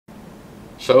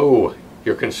So,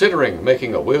 you're considering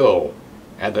making a will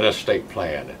and an estate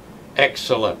plan.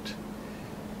 Excellent.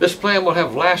 This plan will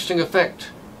have lasting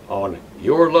effect on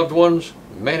your loved ones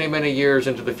many, many years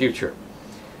into the future.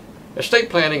 Estate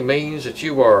planning means that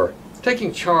you are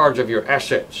taking charge of your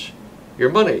assets, your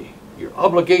money, your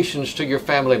obligations to your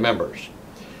family members.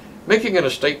 Making an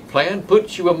estate plan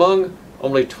puts you among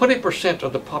only 20%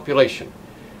 of the population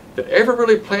that ever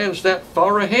really plans that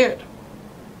far ahead.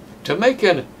 To make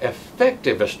an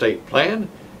effective estate plan,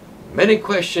 many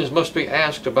questions must be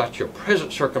asked about your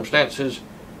present circumstances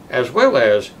as well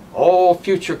as all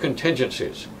future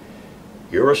contingencies.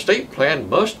 Your estate plan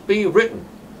must be written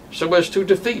so as to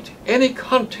defeat any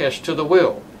contest to the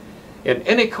will in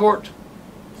any court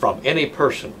from any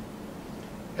person.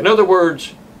 In other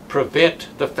words, prevent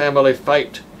the family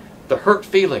fight, the hurt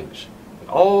feelings, and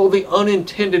all the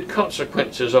unintended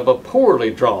consequences of a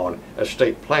poorly drawn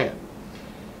estate plan.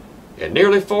 In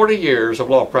nearly 40 years of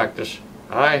law practice,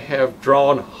 I have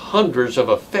drawn hundreds of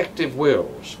effective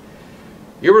wills.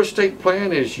 Your estate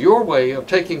plan is your way of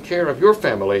taking care of your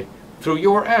family through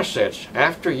your assets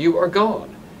after you are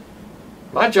gone.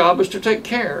 My job is to take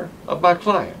care of my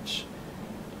clients.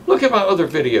 Look at my other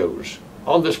videos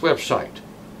on this website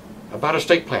about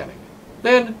estate planning.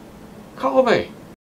 Then call me.